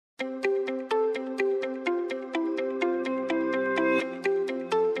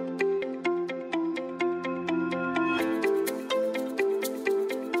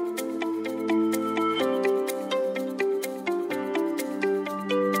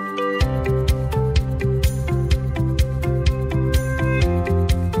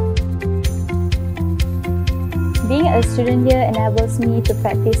student here enables me to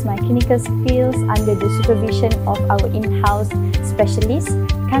practice my clinical skills under the supervision of our in-house specialists,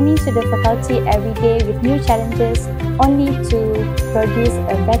 coming to the faculty every day with new challenges, only to produce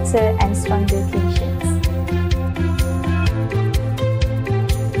a better and stronger clinicians.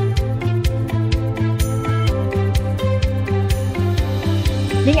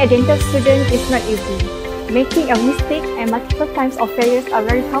 Being a dental student is not easy. Making a mistake and multiple times of failures are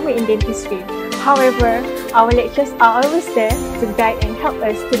very common in dentistry. However, our lectures are always there to guide and help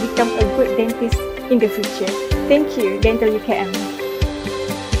us to become a good dentist in the future. Thank you, Dental UKM.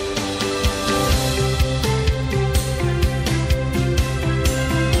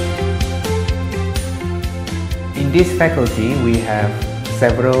 In this faculty, we have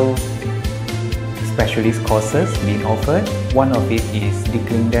several specialist courses being offered. One of it is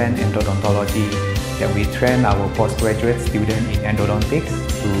disediakan endodontology, that we train our postgraduate students in endodontics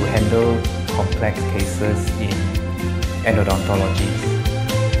to handle complex cases in endodontology.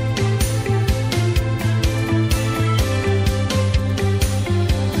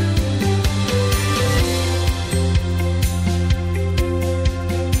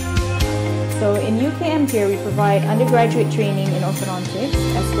 So in UKM here, we provide undergraduate training in orthodontics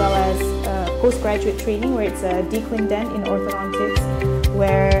as well as postgraduate training where it's a disediakan in orthodontics,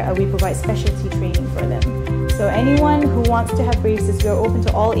 where we provide specialty training for them. So anyone who wants to have braces, we are open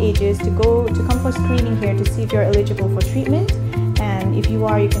to all ages to come for screening here to see if you're eligible for treatment, and if you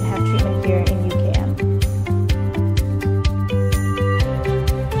are, you can have treatment here in UKM.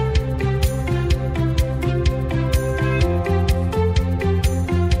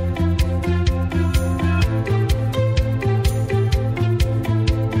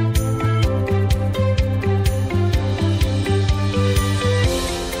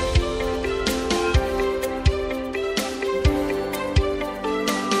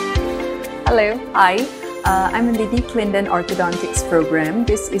 Hello, hi. I'm in the disediakan orthodontics program.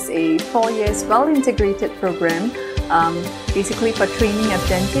 This is a 4 years well-integrated program, basically for training of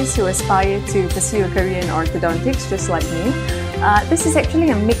dentists who aspire to pursue a career in orthodontics, just like me. This is actually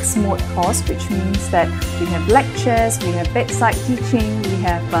a mixed mode course, which means that we have lectures, we have bedside teaching, we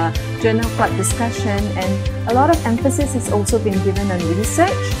have journal club discussion, and a lot of emphasis has also been given on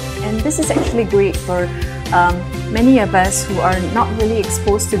research. And this is actually great for many of us who are not really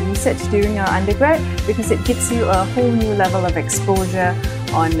exposed to research during our undergrad, because it gives you a whole new level of exposure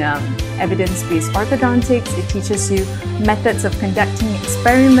on evidence-based orthodontics. It teaches you methods of conducting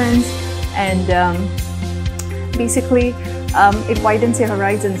experiments, and basically it widens your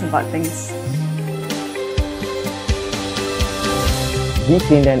horizons about things. The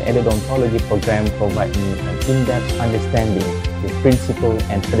disediakan endodontology program provides me an in-depth understanding the principles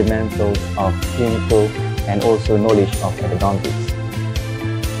and fundamentals of clinical and also knowledge of endodontics.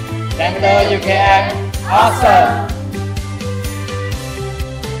 Dental UKM, awesome!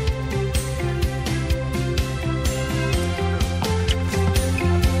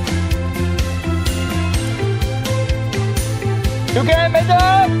 UKM,